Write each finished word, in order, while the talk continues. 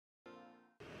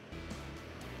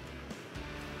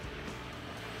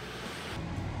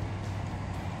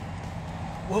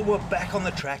Well, we're back on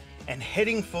the track and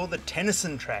heading for the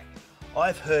Tennison Track.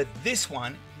 I've heard this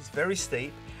one is very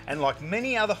steep and, like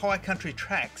many other high country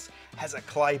tracks, has a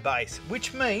clay base,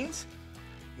 which means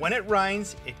when it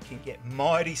rains it can get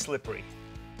mighty slippery.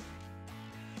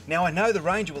 Now I know the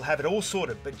Ranger will have it all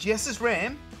sorted, but Jess's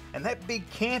Ram and that big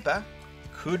camper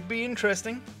could be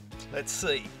interesting. Let's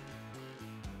see.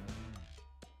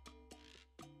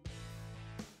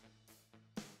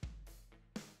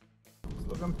 It's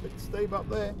looking a bit steep up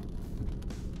there.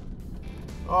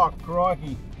 Oh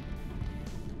crikey.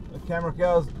 The camera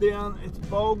goes down, it's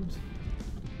bogged.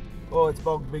 Oh, it's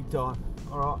bogged big time.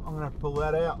 Alright, I'm going to pull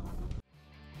that out.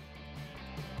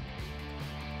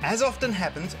 As often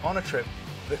happens on a trip,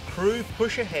 the crew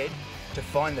push ahead to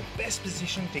find the best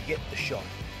position to get the shot.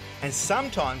 And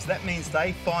sometimes that means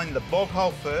they find the bog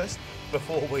hole first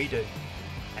before we do.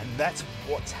 And that's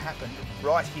what's happened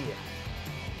right here.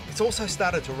 It's also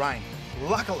started to rain.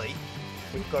 Luckily,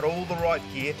 we've got all the right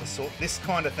gear to sort this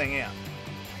kind of thing out.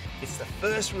 It's the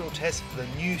first real test for the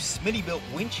new Smitty built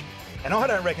winch, and I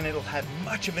don't reckon it'll have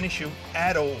much of an issue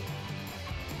at all.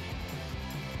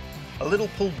 A little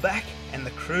pull back and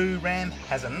the crew ram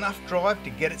has enough drive to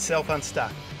get itself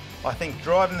unstuck. I think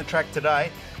driving the track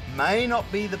today may not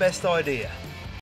be the best idea.